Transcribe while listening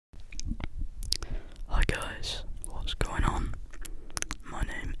what's going on? My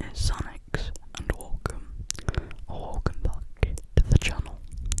name is Xanax and welcome back to the channel.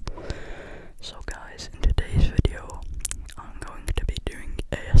 So guys, in today's video I'm going to be doing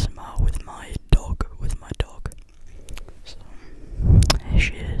ASMR with my dog, So, here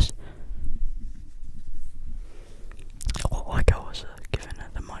she is. I look like I was giving her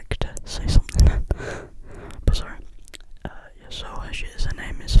the mic to say something, but sorry. So here she is, her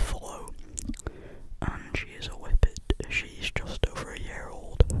name is Flo, and she is a whippet. She's just over a year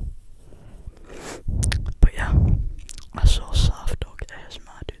old. But yeah, I saw Saf Dog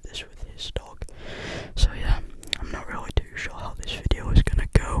ASMR do this with his dog, so yeah, I'm not really too sure how this video is gonna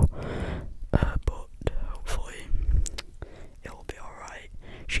go, but hopefully it'll be alright.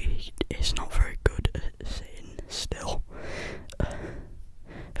 She is not very good at sitting still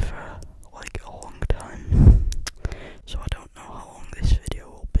for like a long time, so I don't know how long this video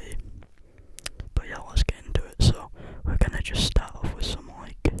will be. But yeah, let's get into it. So we're gonna just start off with some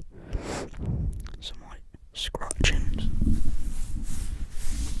scratchings.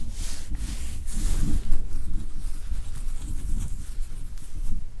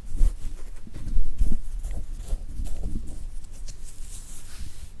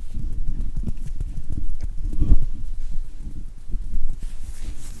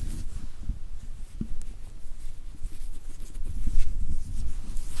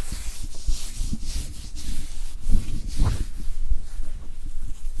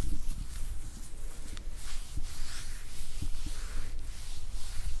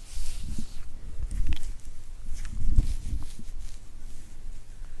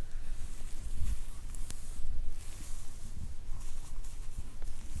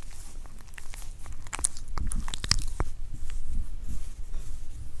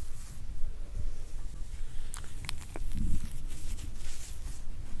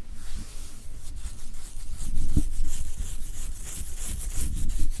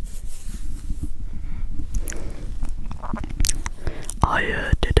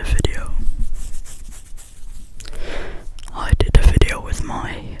 I did a video with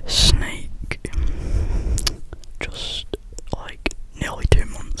my snake just like nearly 2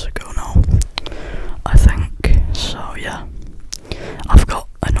 months ago now, I think. So yeah, I've got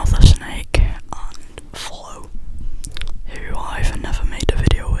another snake and Flo, who I've never made a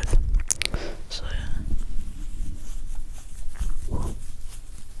video with. So yeah.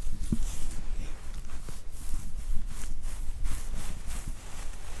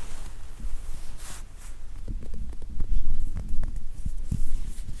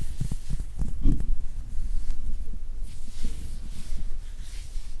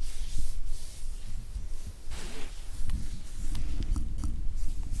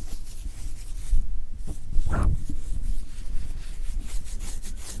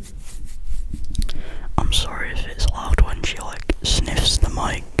 I'm sorry if it's loud when she like sniffs the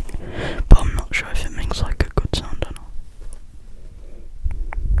mic, but I'm not sure if it makes like a good sound or not.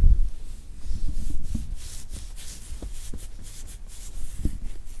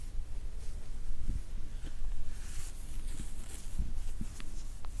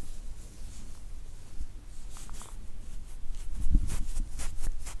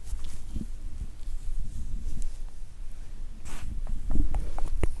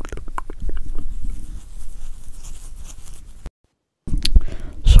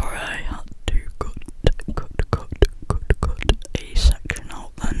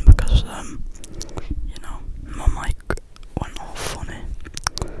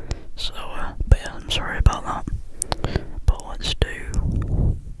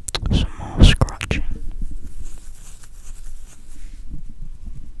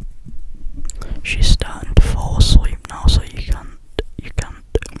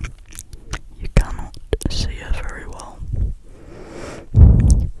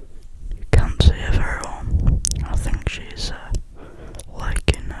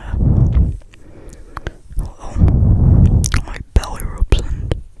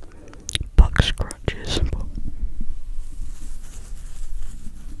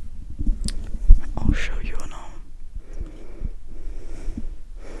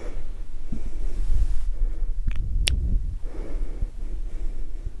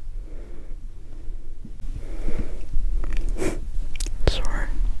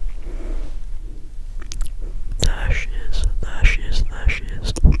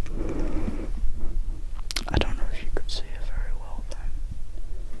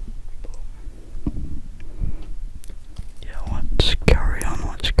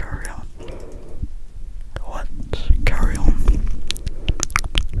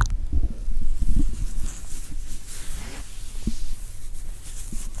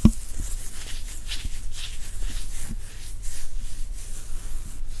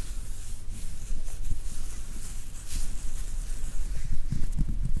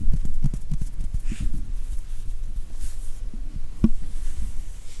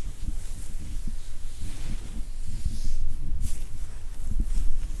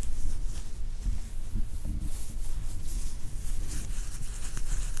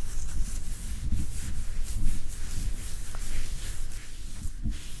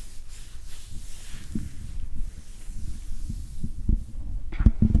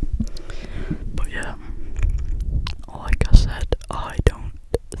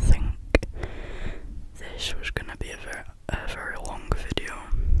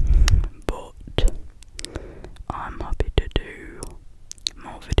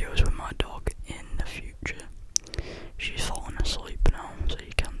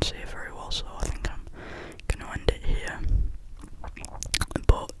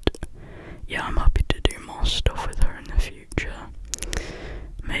 yeah, I'm happy to do more stuff with her in the future.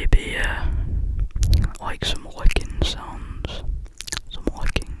 Maybe like some licking sounds,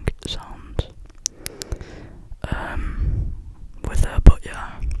 with her. But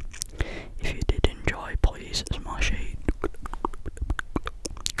yeah, if you did enjoy, please smash a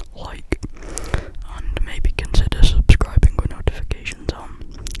like, and maybe consider subscribing with notifications on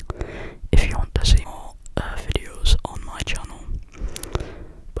if you want